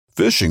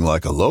Fishing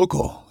like a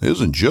local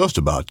isn't just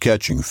about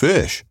catching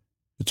fish.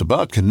 It's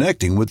about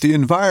connecting with the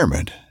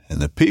environment and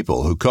the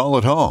people who call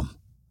it home.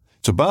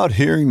 It's about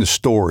hearing the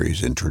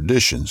stories and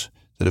traditions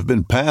that have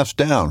been passed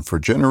down for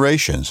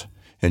generations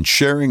and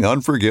sharing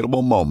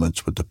unforgettable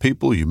moments with the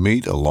people you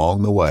meet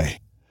along the way.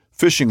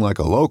 Fishing like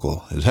a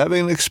local is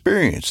having an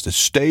experience that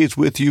stays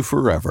with you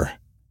forever.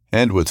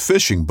 And with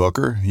Fishing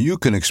Booker, you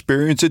can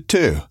experience it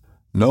too,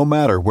 no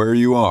matter where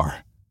you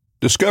are.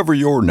 Discover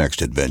your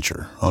next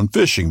adventure on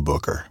Fishing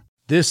Booker.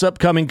 This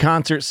upcoming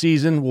concert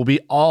season will be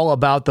all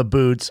about the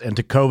boots, and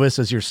Tecovas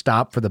is your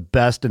stop for the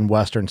best in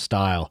Western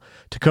style.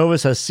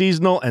 Tecovas has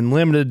seasonal and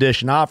limited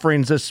edition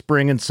offerings this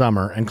spring and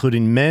summer,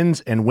 including men's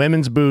and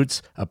women's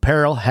boots,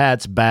 apparel,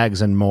 hats,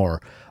 bags, and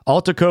more.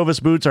 All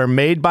Tecovas boots are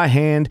made by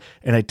hand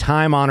in a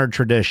time-honored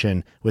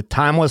tradition with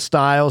timeless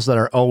styles that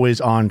are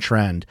always on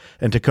trend.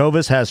 And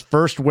Tecovas has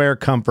first wear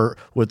comfort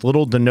with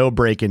little to no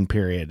break-in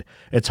period.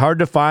 It's hard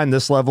to find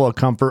this level of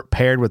comfort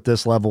paired with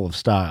this level of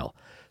style.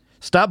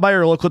 Stop by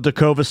your local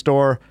Tecovas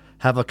store,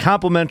 have a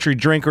complimentary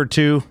drink or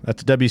two,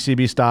 that's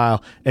WCB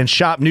style, and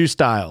shop new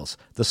styles.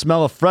 The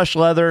smell of fresh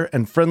leather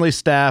and friendly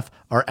staff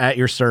are at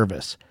your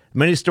service.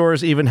 Many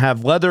stores even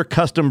have leather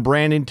custom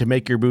branding to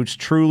make your boots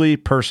truly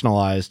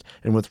personalized.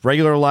 And with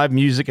regular live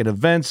music and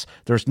events,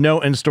 there's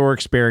no in-store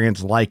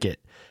experience like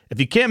it.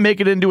 If you can't make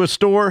it into a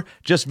store,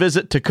 just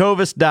visit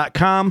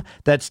tecovas.com.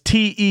 That's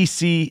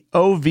TECOVAS.com.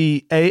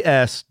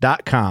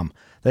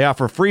 They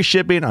offer free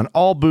shipping on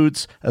all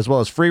boots, as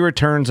well as free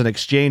returns and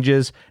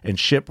exchanges, and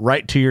ship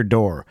right to your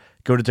door.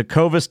 Go to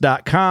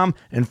tecovas.com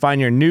and find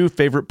your new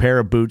favorite pair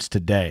of boots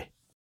today.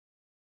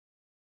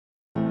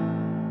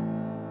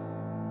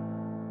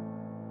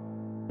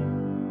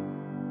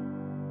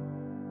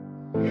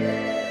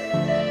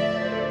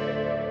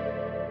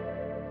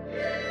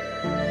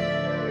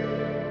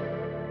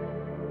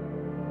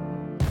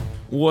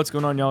 What's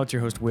going on, y'all? It's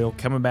your host, Will,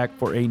 coming back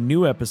for a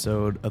new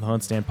episode of the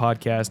HuntStand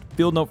podcast,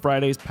 Field Note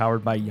Fridays,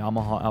 powered by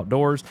Yamaha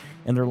Outdoors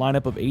and their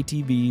lineup of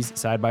ATVs,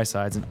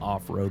 side-by-sides, and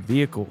off-road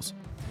vehicles.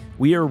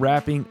 We are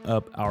wrapping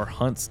up our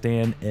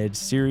HuntStand Edge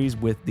series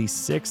with the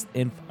 6th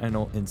and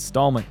final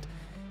installment.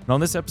 And on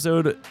this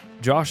episode,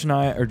 Josh and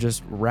I are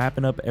just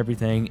wrapping up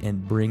everything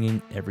and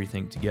bringing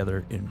everything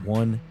together in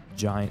one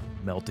giant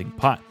melting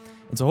pot.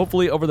 And so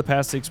hopefully over the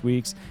past 6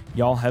 weeks,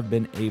 y'all have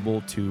been able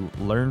to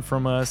learn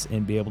from us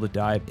and be able to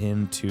dive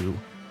into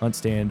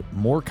HuntStand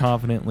more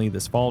confidently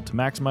this fall to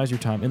maximize your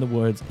time in the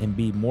woods and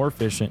be more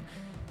efficient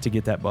to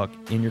get that buck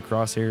in your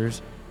crosshairs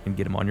and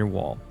get him on your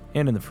wall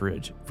and in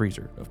the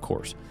freezer, of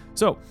course.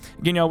 So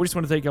again, y'all, we just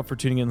want to thank y'all for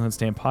tuning in to the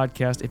HuntStand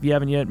podcast. If you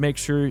haven't yet, make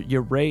sure you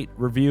rate,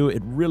 review.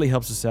 It really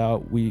helps us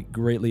out. We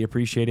greatly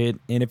appreciate it.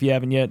 And if you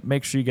haven't yet,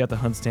 make sure you got the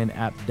HuntStand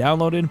app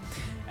downloaded.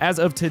 As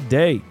of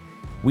today,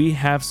 we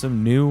have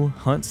some new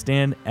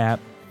HuntStand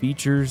app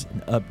features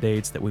and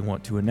updates that we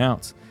want to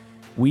announce.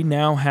 We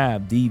now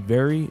have the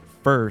very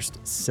first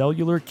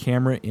cellular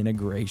camera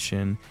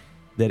integration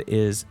that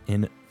is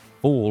in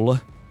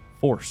full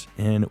force.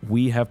 And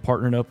we have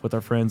partnered up with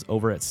our friends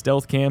over at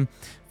StealthCam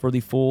for the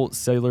full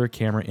cellular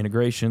camera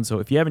integration. So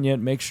if you haven't yet,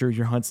 make sure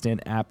your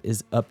HuntStand app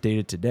is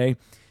updated today.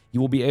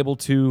 You will be able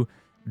to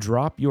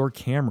drop your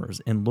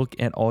cameras and look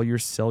at all your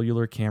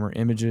cellular camera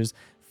images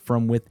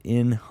from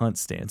within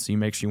HuntStand. So you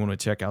make sure you want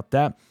to check out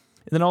that.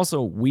 And then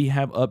also we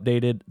have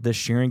updated the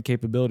sharing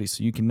capability.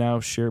 So you can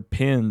now share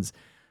pins,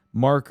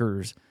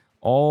 markers,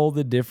 all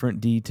the different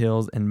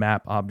details and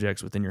map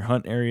objects within your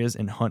hunt areas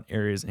and hunt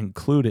areas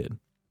included.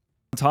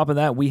 On top of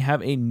that, we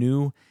have a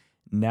new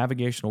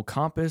navigational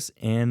compass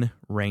and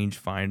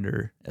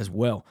rangefinder as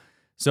well.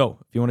 So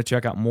if you want to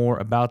check out more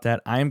about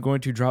that, I am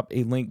going to drop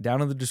a link down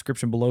in the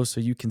description below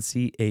so you can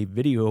see a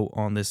video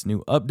on this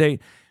new update.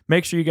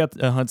 Make sure you got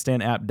the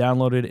HuntStand app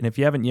downloaded. And if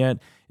you haven't yet,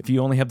 if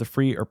you only have the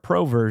free or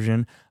pro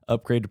version,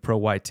 upgrade to Pro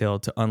Whitetail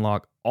to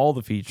unlock all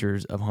the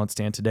features of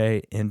HuntStand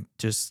today. And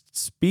just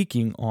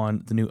speaking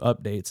on the new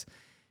updates,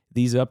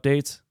 these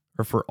updates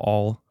are for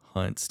all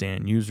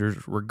HuntStand users,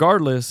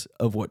 regardless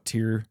of what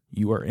tier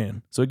you are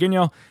in. So again,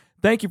 y'all,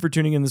 thank you for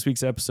tuning in this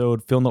week's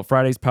episode. Field Note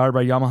Fridays powered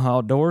by Yamaha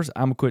Outdoors.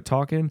 I'm going to quit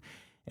talking,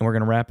 and we're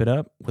going to wrap it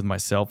up with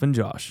myself and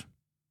Josh.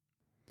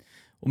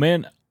 Well,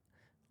 man,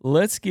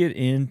 let's get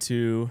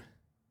into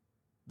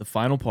the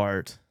final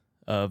part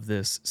of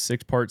this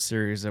 6-part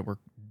series that we're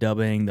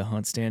dubbing the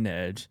HuntStand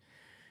Edge.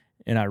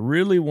 And I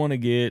really want to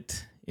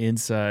get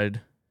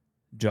inside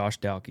Josh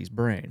Dalkey's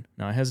brain.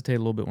 Now, I hesitate a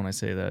little bit when I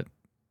say that,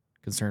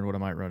 concerned what I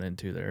might run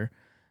into there.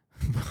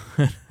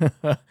 You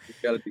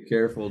got to be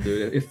careful,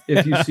 dude.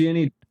 If you see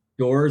any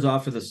doors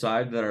off to the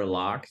side that are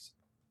locked,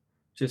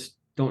 just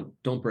don't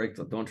break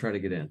them. Don't try to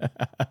get in.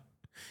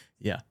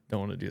 Yeah,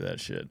 don't want to do that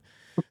shit.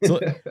 So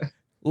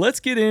let's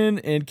get in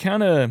and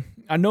kind of,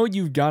 I know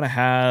you've got to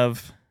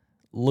have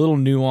little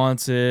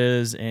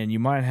nuances and you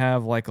might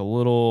have like a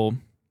little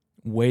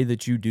way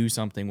that you do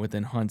something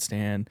within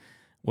HuntStand,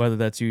 whether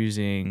that's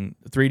using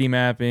 3D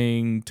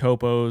mapping,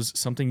 topos,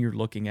 something you're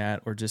looking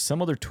at, or just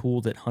some other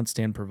tool that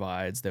HuntStand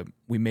provides that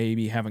we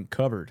maybe haven't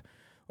covered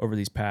over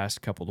these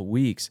past couple of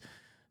weeks.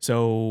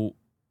 So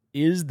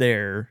is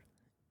there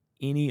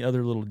any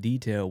other little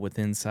detail with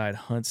inside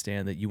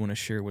HuntStand that you want to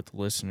share with the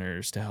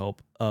listeners to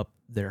help up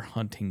their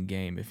hunting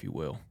game, if you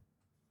will?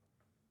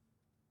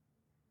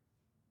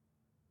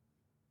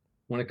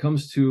 When it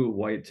comes to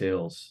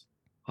whitetails,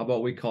 how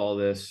about we call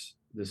this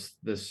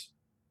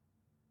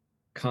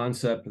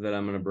concept that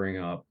I'm going to bring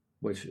up,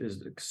 which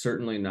is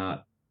certainly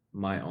not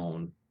my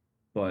own,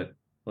 but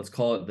let's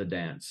call it the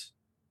dance.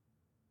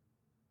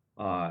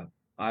 I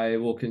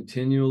will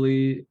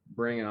continually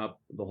bring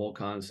up the whole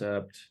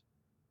concept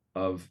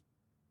of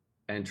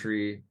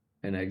entry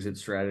and exit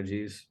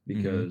strategies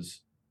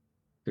because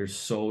they're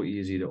so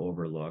easy to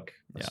overlook,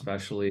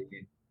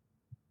 especially,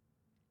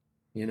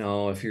 you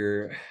know, if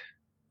you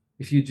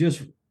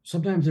just,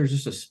 sometimes there's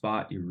just a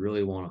spot you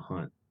really want to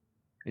hunt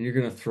and you're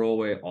going to throw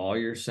away all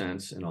your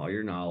sense and all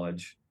your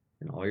knowledge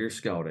and all your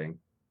scouting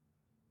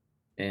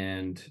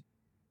and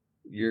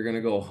you're going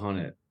to go hunt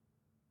it.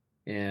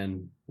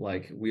 And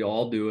like we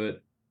all do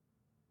it,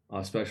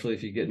 especially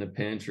if you get in a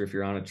pinch or if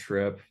you're on a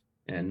trip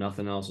and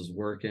nothing else is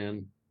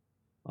working.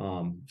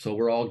 So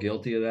we're all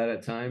guilty of that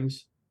at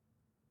times,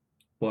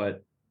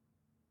 but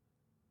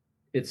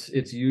it's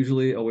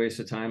usually a waste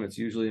of time. It's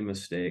usually a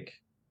mistake.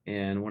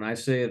 And when I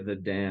say the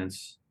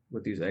dance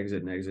with these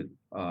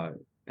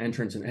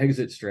entrance and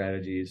exit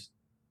strategies,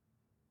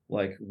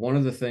 like one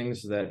of the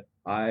things that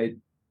I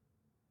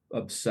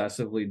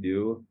obsessively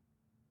do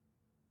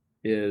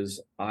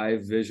is I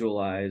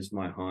visualize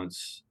my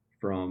hunts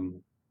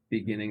from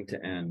beginning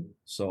to end.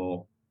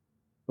 So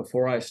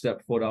before I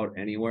step foot out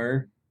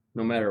anywhere,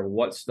 no matter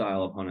what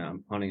style of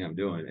hunting I'm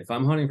doing, if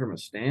I'm hunting from a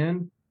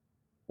stand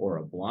or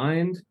a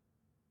blind,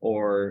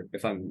 or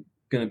if I'm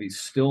going to be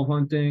still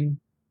hunting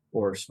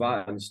or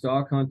spot and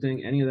stalk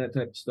hunting, any of that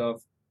type of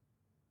stuff,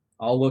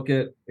 I'll look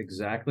at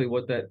exactly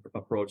what that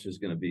approach is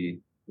going to be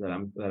that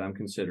I'm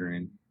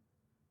considering,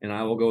 and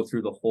I will go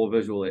through the whole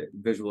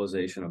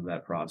visualization of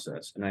that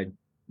process. And I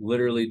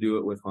literally do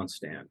it with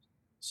HuntStand.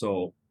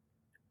 So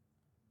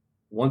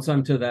once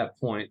I'm to that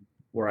point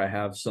where I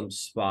have some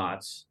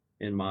spots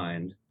in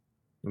mind,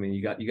 I mean,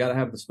 you got to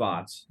have the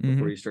spots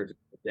before you start to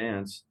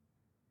dance.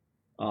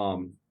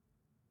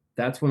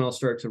 That's when I'll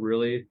start to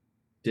really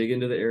dig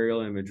into the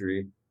aerial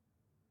imagery.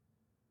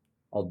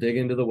 I'll dig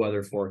into the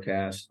weather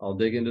forecast. I'll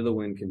dig into the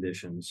wind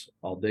conditions.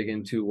 I'll dig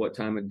into what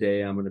time of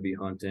day I'm going to be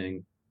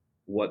hunting,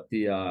 what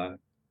the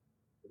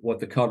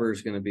cover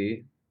is going to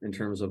be in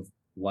terms of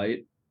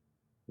light.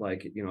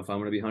 Like, you know, if I'm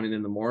going to be hunting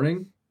in the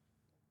morning,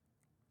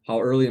 how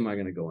early am I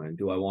going to go in?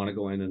 Do I want to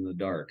go in the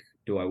dark?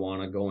 Do I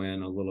want to go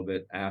in a little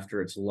bit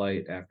after it's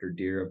light, after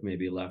deer have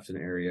maybe left an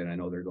area and I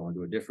know they're going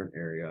to a different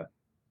area?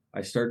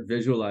 I start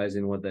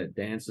visualizing what that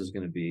dance is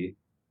going to be.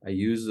 I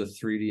use the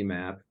 3D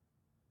map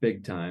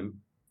big time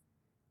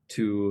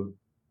to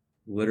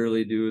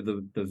literally do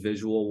the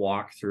visual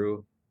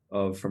walkthrough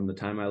of from the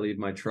time I leave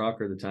my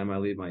truck or the time I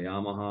leave my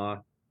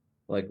Yamaha,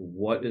 like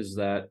what is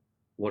that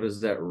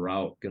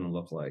route going to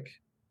look like?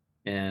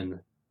 And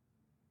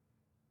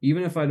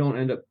even if I don't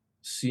end up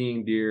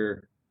seeing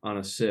deer on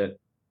a sit,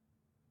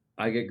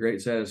 I get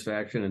great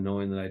satisfaction in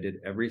knowing that I did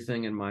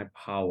everything in my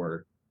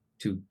power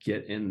to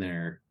get in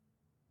there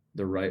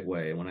the right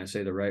way. When I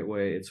say the right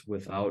way, it's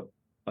without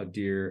a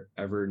deer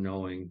ever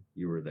knowing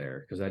you were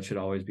there, because that should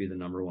always be the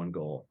number one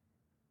goal.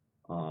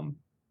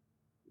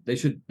 They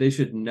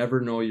should never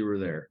know you were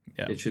there.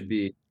 Yeah. It should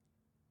be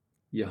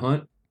you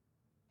hunt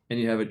and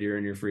you have a deer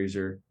in your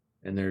freezer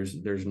and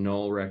there's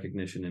no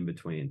recognition in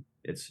between.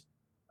 That's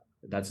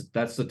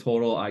the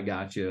total I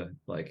got you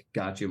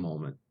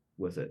moment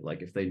with it.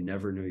 Like if they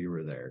never knew you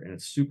were there, and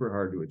it's super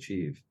hard to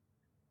achieve,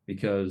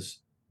 because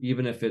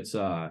even if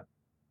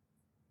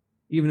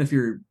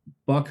you're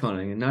buck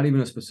hunting, and not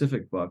even a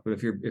specific buck, but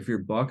if you're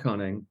buck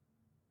hunting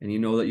and you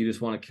know that you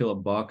just want to kill a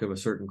buck of a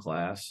certain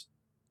class,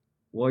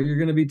 well, you're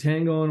going to be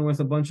tangoing with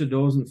a bunch of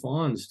does and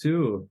fawns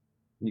too.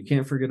 And you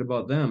can't forget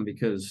about them,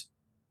 because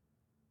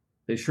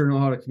they sure know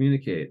how to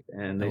communicate,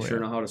 and they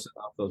know how to set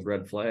off those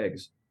red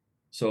flags.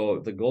 So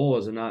the goal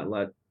is to not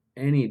let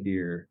any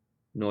deer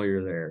know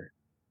you're there.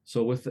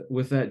 So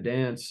with that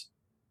dance,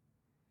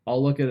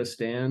 I'll look at a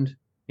stand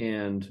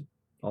and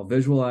I'll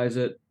visualize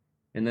it,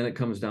 and then it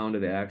comes down to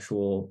the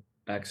actual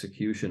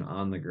execution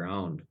on the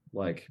ground.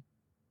 Like,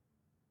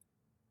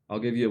 I'll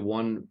give you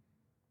one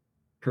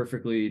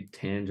perfectly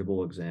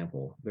tangible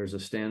example. There's a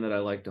stand that I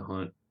like to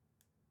hunt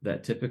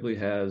that typically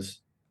has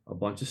a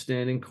bunch of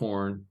standing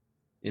corn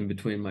in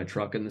between my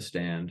truck and the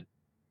stand,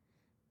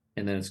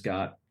 and then it's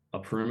got a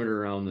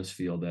perimeter around this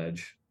field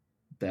edge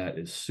that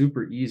is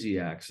super easy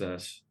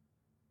access.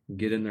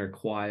 Get in there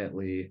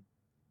quietly.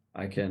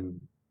 I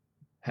can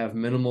have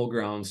minimal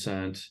ground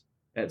scent,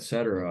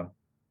 etc.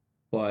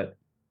 But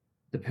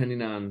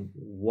depending on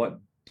what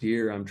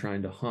deer I'm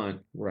trying to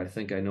hunt, where I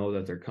think I know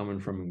that they're coming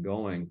from and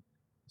going,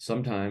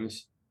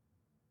 sometimes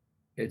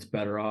it's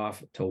better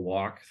off to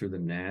walk through the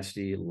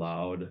nasty,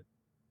 loud,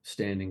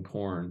 standing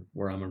corn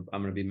where I'm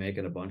going to be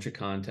making a bunch of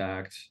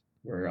contact,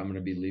 where I'm going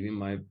to be leaving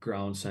my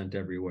ground scent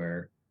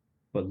everywhere.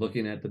 But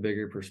looking at the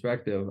bigger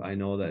perspective, I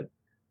know that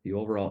the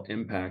overall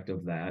impact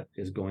of that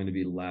is going to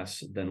be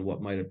less than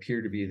what might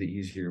appear to be the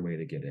easier way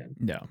to get in.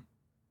 Yeah.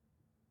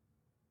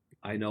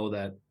 I know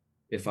that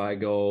if I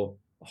go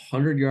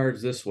 100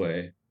 yards this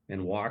way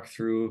and walk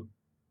through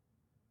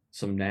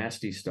some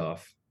nasty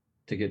stuff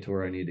to get to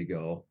where I need to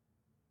go,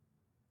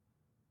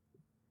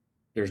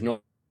 there's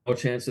no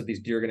chance that these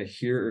deer are going to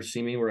hear or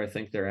see me where I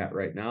think they're at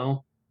right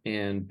now.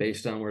 And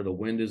based on where the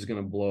wind is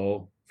going to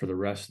blow for the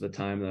rest of the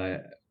time that I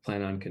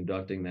plan on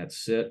conducting that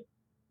sit,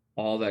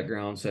 all that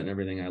ground set and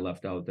everything I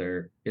left out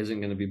there isn't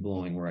going to be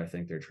blowing where I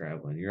think they're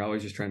traveling. You're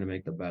always just trying to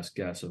make the best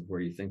guess of where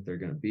you think they're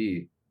going to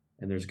be.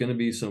 And there's going to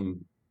be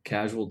some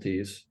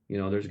casualties.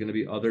 There's going to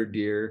be other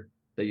deer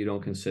that you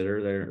don't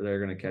consider.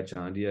 They're going to catch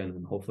on to you,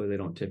 and hopefully they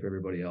don't tip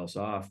everybody else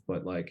off.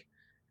 But like,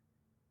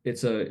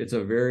 it's a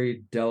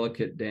very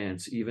delicate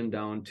dance, even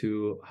down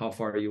to how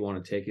far you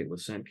want to take it with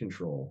scent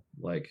control.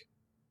 Like,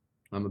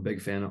 I'm a big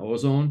fan of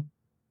ozone.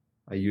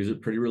 I use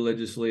it pretty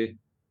religiously.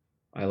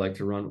 I like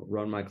to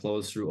run my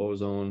clothes through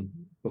ozone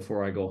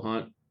before I go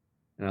hunt,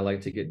 and I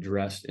like to get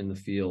dressed in the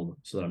field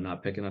so that I'm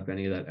not picking up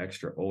any of that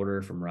extra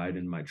odor from riding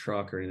in my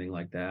truck or anything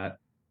like that.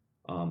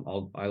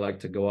 I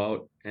like to go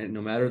out, and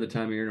no matter the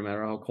time of year, no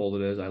matter how cold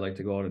it is, I like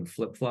to go out in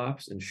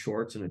flip-flops and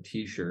shorts and a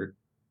t-shirt.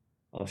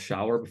 I'll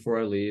shower before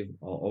I leave.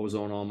 I'll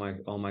ozone all my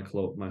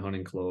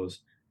hunting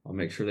clothes. I'll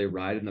make sure they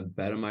ride in the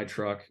bed of my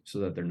truck so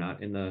that they're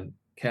not in the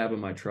cab of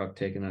my truck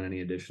taking on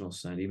any additional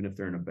scent, even if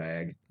they're in a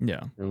bag.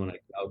 Yeah. And when I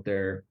get out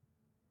there,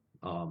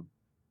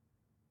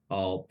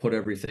 I'll put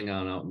everything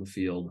on out in the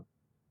field,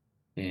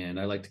 and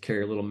I like to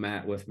carry a little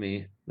mat with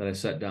me that I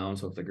set down.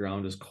 So if the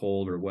ground is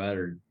cold or wet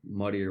or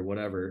muddy or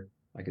whatever,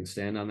 I can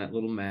stand on that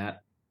little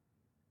mat,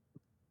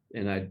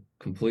 and I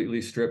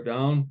completely strip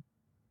down,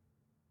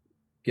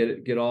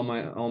 get all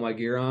my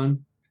gear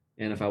on.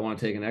 And if I want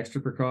to take an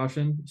extra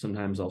precaution,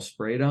 sometimes I'll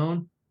spray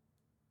down,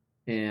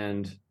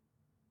 and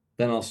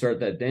then I'll start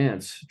that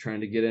dance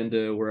trying to get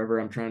into wherever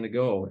I'm trying to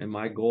go. And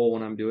my goal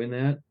when I'm doing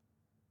that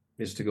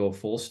is to go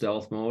full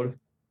stealth mode,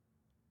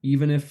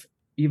 even if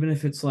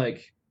it's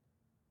like,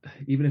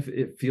 even if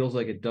it feels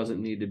like it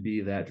doesn't need to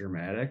be that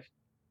dramatic.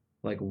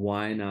 Like,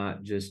 why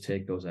not just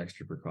take those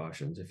extra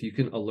precautions? If you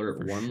can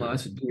alert one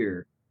less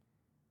deer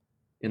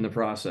in the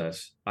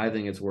process, I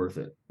think it's worth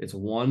it. It's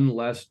one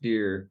less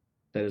deer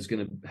that is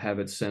going to have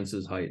its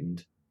senses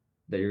heightened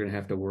that you're going to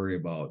have to worry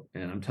about.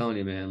 And I'm telling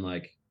you, man,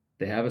 like,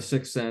 they have a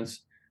sixth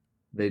sense.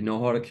 They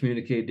know how to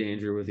communicate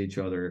danger with each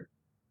other.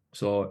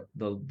 So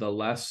the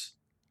less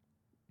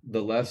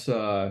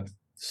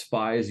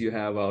spies you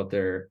have out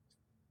there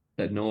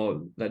that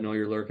know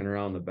you're lurking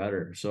around, the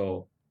better.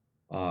 So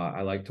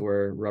I like to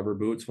wear rubber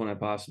boots when I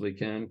possibly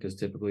can, because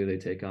typically they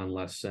take on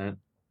less scent,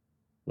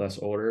 less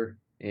odor.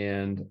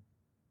 And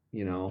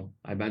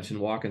I mentioned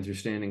walking through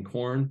standing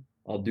corn.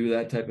 I'll do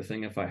that type of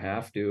thing if I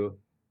have to,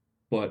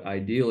 but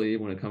ideally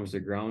when it comes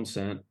to ground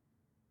scent,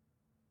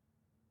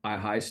 I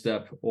high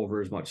step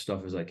over as much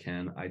stuff as I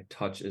can. I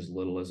touch as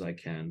little as I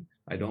can.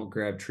 I don't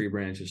grab tree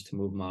branches to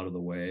move them out of the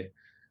way.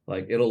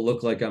 Like, it'll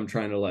look like I'm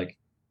trying to like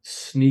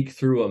sneak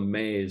through a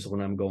maze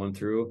when I'm going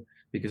through,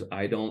 because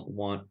I don't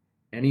want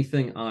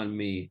anything on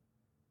me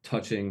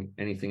touching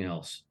anything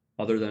else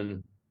other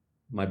than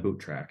my boot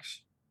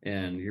tracks.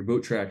 And your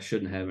boot tracks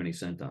shouldn't have any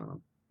scent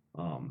on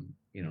them,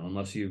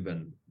 unless you've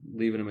been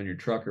leaving them in your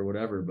truck or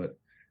whatever. But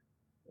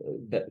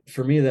that,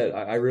 for me, that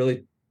I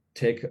really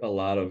take a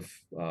lot of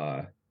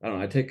I don't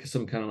know, I take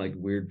some kind of like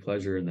weird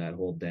pleasure in that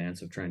whole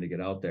dance of trying to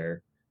get out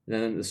there. And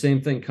then the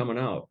same thing coming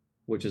out,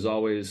 which is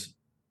always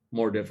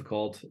more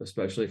difficult,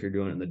 especially if you're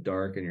doing it in the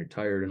dark and you're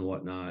tired and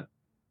whatnot.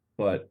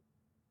 But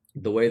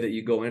the way that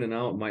you go in and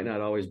out might not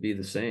always be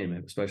the same,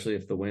 especially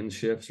if the wind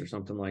shifts or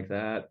something like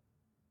that,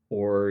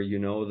 or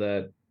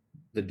that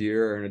the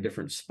deer are in a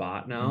different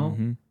spot now.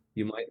 Mm-hmm.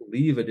 You might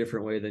leave a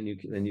different way than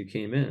you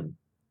came in.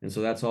 And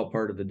so that's all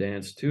part of the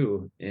dance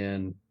too.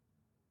 And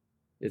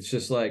it's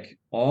just like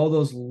all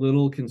those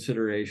little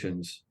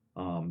considerations.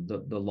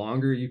 The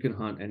longer you can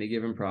hunt any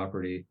given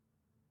property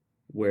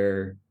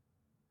where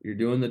you're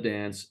doing the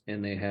dance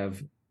and they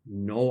have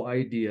no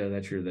idea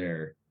that you're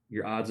there,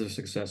 your odds of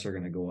success are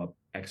going to go up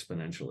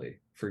exponentially.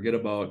 Forget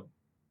about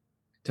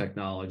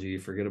technology,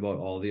 forget about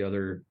all the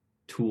other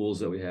tools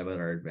that we have at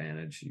our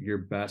advantage. Your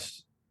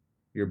best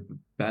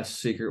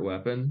secret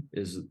weapon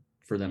is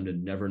for them to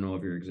never know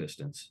of your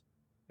existence,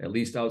 at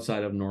least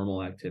outside of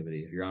normal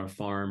activity. If you're on a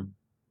farm,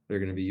 they're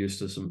going to be used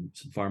to some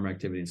farm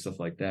activity and stuff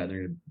like that.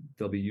 And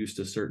they'll be used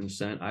to certain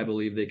scent. I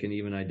believe they can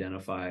even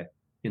identify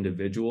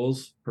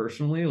individuals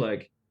personally.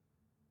 Like,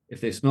 if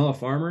they smell a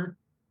farmer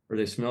or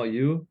they smell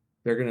you,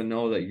 they're going to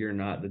know that you're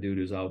not the dude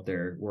who's out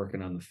there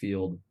working on the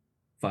field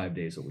 5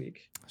 days a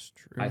week. That's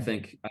true. I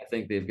think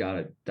they've got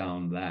it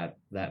down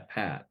that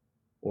pat.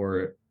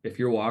 Or if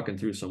you're walking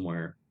through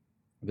somewhere,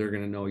 they're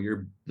going to know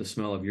the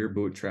smell of your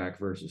boot track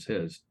versus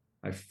his.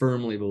 I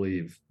firmly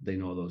believe they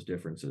know those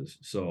differences.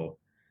 So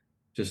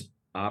just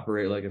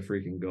operate like a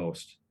freaking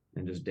ghost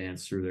and just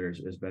dance through there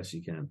as best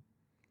you can.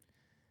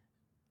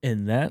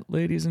 And that,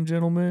 ladies and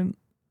gentlemen,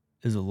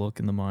 is a look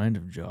in the mind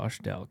of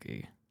Josh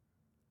Dalkey.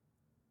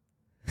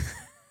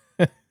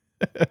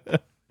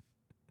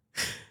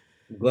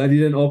 I'm glad you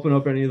didn't open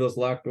up any of those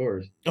locked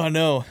doors. Oh,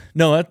 no.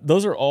 No,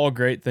 those are all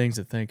great things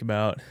to think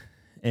about.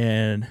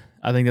 And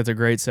I think that's a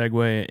great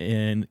segue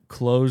and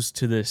close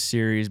to this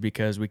series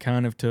because we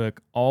kind of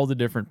took all the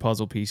different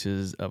puzzle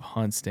pieces of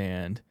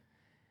HuntStand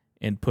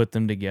and put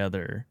them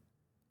together.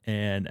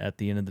 And at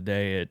the end of the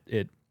day,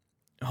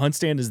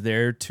 HuntStand is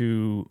there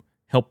to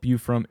help you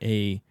from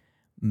a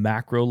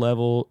macro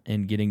level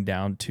and getting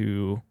down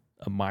to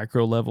a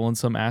micro level in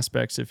some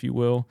aspects, if you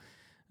will.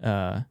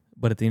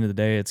 But at the end of the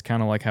day, it's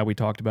kind of like how we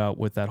talked about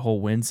with that whole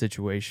wind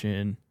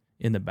situation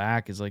in the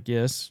back is like,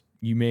 yes,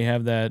 you may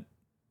have that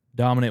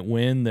dominant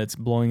wind that's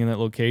blowing in that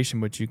location,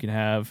 but you can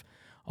have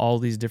all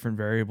these different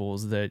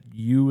variables that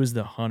you as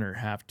the hunter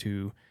have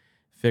to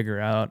figure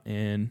out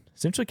and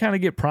essentially kind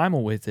of get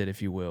primal with it,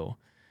 if you will.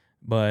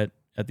 But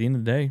at the end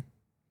of the day,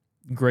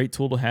 great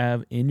tool to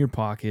have in your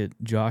pocket.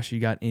 Josh, you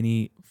got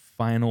any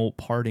final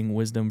parting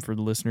wisdom for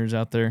the listeners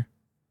out there?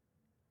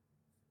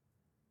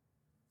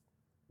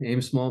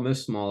 Aim small,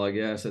 miss small, I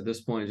guess. At this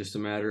point, just a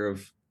matter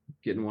of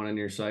getting one in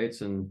your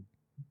sights and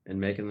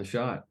making the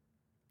shot.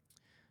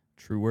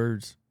 True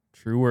words.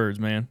 True words,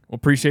 man. Well,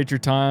 appreciate your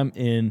time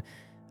in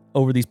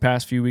over these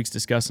past few weeks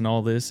discussing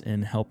all this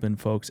and helping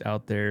folks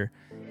out there,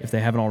 if they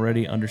haven't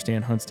already,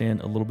 understand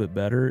HuntStand a little bit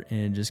better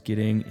and just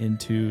getting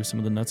into some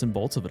of the nuts and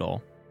bolts of it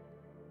all.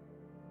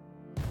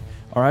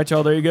 All right,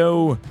 y'all, there you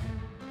go.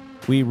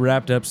 We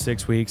wrapped up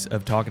 6 weeks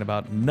of talking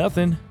about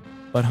nothing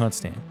but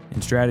HuntStand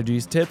and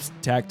strategies, tips,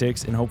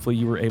 tactics, and hopefully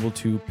you were able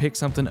to pick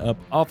something up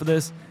off of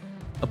this,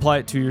 apply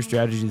it to your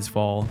strategy this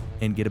fall,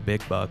 and get a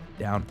big buck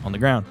down on the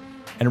ground.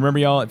 And remember,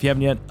 y'all, if you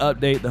haven't yet,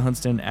 update the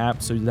HuntStand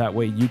app so that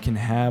way you can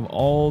have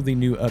all the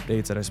new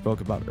updates that I spoke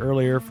about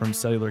earlier, from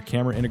cellular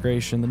camera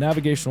integration, the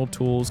navigational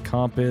tools,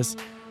 compass,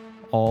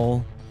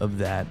 all of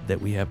that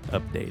we have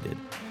updated.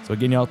 So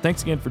again, y'all,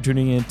 thanks again for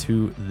tuning in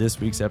to this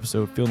week's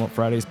episode, Field Note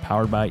Fridays,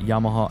 powered by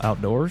Yamaha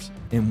Outdoors,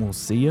 and we'll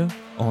see you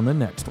on the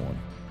next one.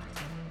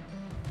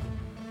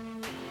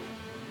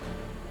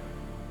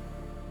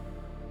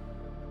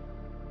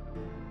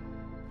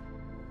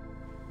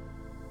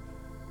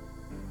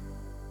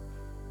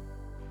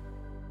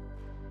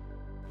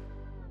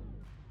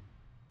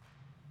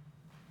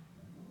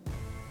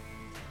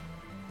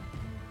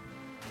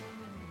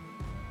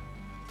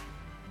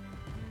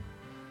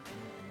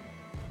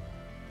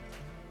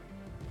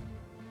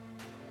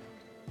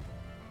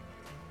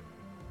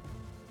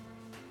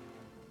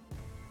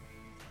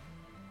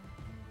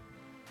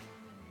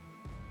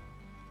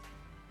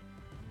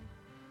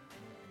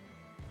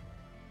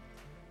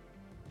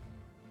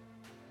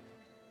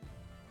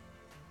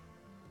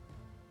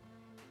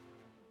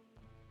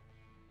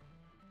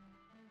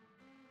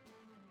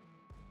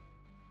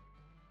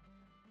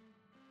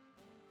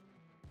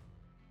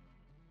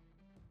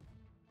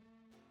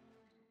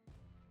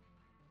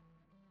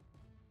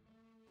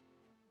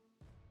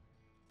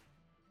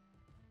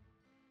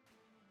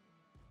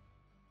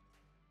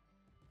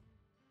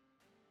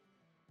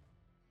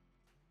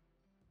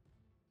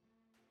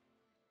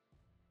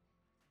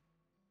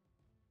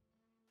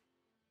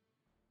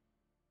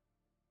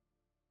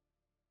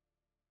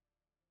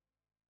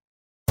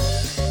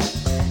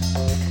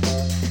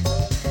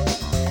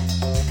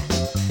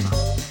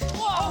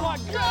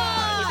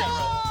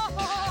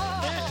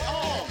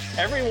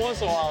 Every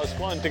once in a while, it's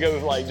fun to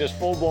go like just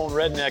full-blown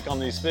redneck on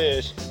these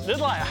fish. This is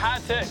like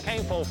high-tech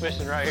cane pole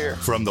fishing right here.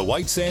 From the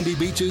white sandy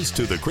beaches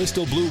to the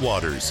crystal blue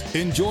waters,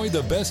 enjoy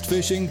the best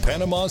fishing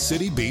Panama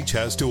City Beach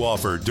has to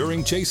offer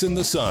during Chasing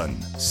the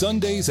Sun.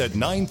 Sundays at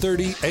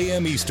 9:30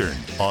 a.m. Eastern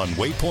on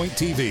Waypoint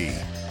TV,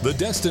 the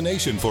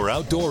destination for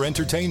outdoor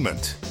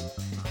entertainment.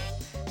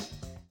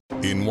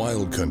 In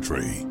Wild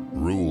Country,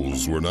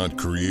 rules were not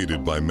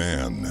created by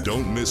man.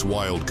 Don't miss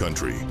Wild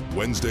Country,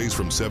 Wednesdays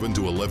from 7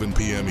 to 11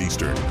 p.m.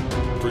 Eastern.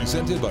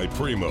 Presented by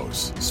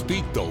Primos.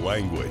 Speak the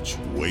language.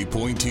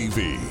 Waypoint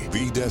TV,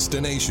 the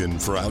destination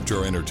for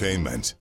outdoor entertainment.